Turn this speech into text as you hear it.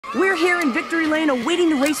We're here in Victory Lane awaiting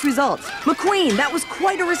the race results. McQueen, that was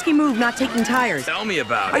quite a risky move not taking tires. Tell me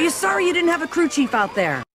about it. Are you sorry you didn't have a crew chief out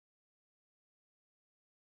there?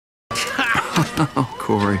 Oh,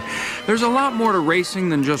 Corey, there's a lot more to racing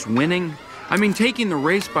than just winning. I mean, taking the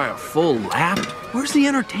race by a full lap. Where's the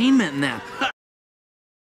entertainment in that?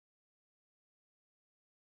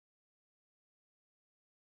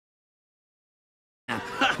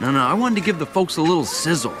 No, I wanted to give the folks a little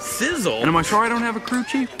sizzle. Sizzle? And am I sure I don't have a crew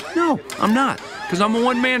chief? No, I'm not, because I'm a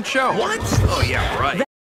one-man show. What? Oh, yeah, right.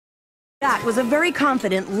 That was a very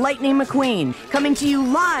confident Lightning McQueen, coming to you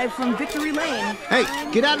live from Victory Lane. Hey,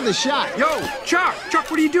 get out of the shot. Yo, Chuck,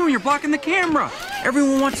 what are you doing? You're blocking the camera.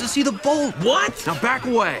 Everyone wants to see the bolt. What? Now back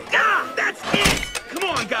away. Ah, that's it. Come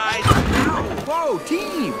on, guys. Ow, whoa,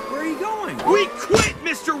 team, where are you going? We quit,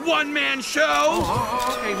 Mr. One-Man Show.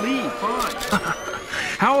 Oh, okay, leave, fine.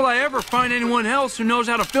 How will I ever find anyone else who knows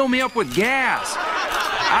how to fill me up with gas?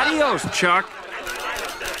 Adios, Chuck.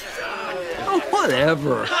 Oh,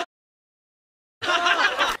 whatever.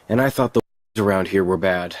 And I thought the around here were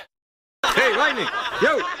bad. Hey, Lightning!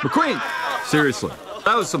 Yo, McQueen! Seriously,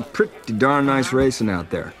 that was some pretty darn nice racing out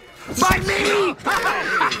there. By me!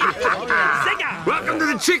 Welcome to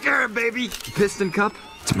the Chick Era, baby. Piston Cup?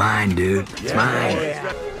 It's mine, dude. It's mine.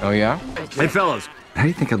 Oh, yeah? Hey, fellas, how do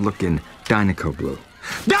you think I'd look in Dynaco Blue?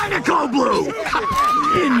 Dynaco Blue!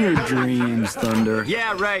 In your dreams, Thunder.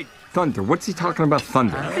 Yeah, right. Thunder. What's he talking about,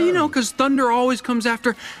 thunder? You know, because thunder always comes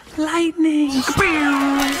after lightning.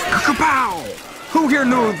 Kapow! Who here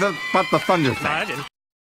knew about the thunder thing? I didn't.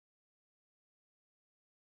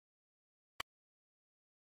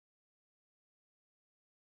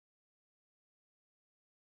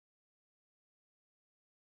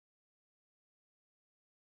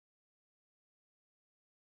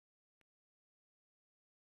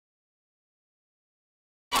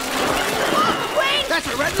 That's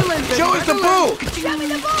a red balloon. Show us the bull! Show me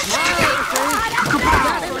the bull.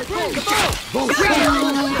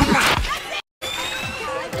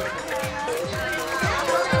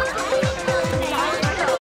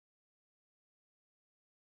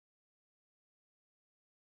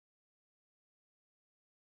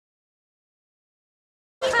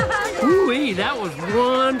 Ooh-wee, that was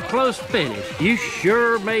one close finish. You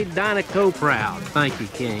sure made Dynaco proud. Thank you,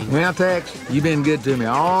 King. Well, Tex, you've been good to me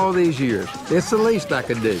all these years. It's the least I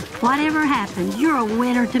could do. Whatever happens, you're a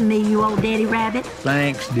winner to me, you old daddy rabbit.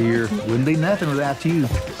 Thanks, dear. Wouldn't be nothing without you.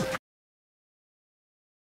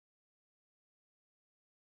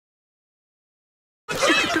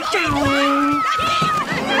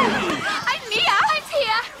 I'm Mia. I'm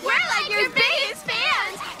Tia. We're like your biggest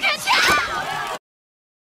fans. Ka-chow!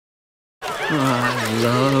 I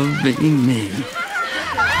love being me.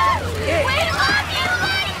 We love you,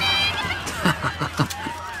 Lightning!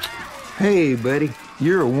 Hey, buddy,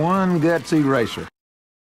 you're one gutsy racer.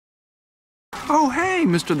 Oh, hey,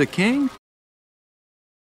 Mr. the King.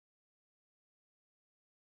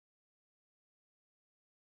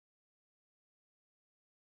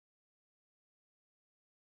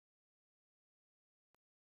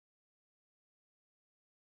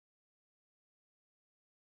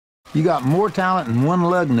 You got more talent in one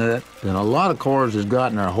lug nut than a lot of cars has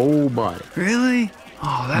got in their whole body. Really?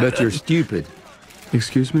 Oh, But you're stupid.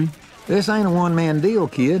 Excuse me? This ain't a one-man deal,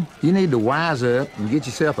 kid. You need to wise up and get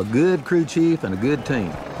yourself a good crew chief and a good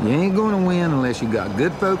team. You ain't going to win unless you got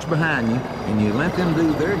good folks behind you and you let them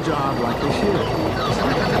do their job like they should.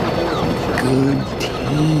 Good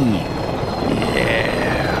team. Yeah.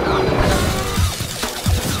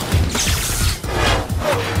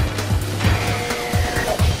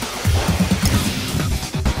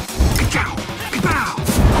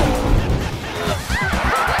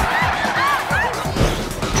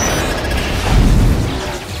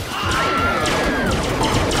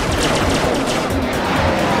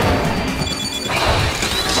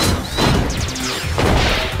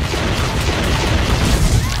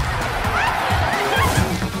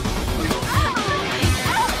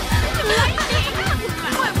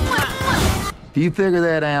 If you figure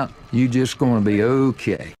that out, you just going to be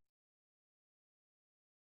okay.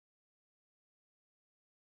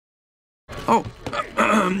 Oh,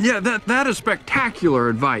 yeah, that is spectacular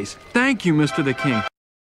advice. Thank you, Mr. the King.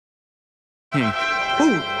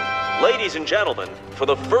 Ooh. Ladies and gentlemen, for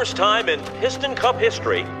the first time in Piston Cup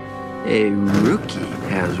history, A rookie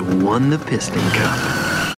has won the Piston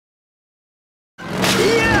Cup.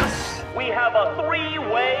 yes! We have a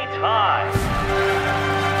three-way tie.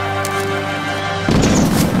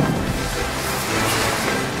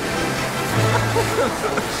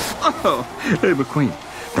 Oh, hey, McQueen.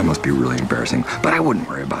 That must be really embarrassing, but I wouldn't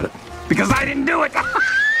worry about it because I didn't do it.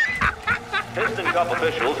 Piston Cup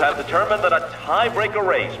officials have determined that a tiebreaker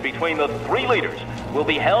race between the three leaders will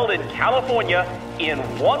be held in California in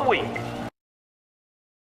 1 week.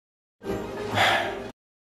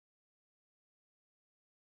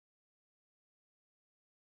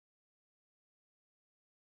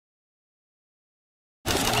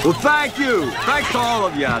 Well, thank you. Thanks to all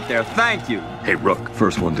of you out there. Thank you. Hey, Rook,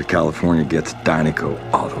 first one to California gets Dinoco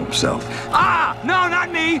all to himself. Ah! No,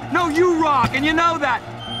 not me! No, you rock, and you know that!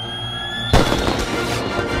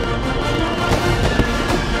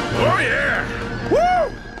 Oh, yeah!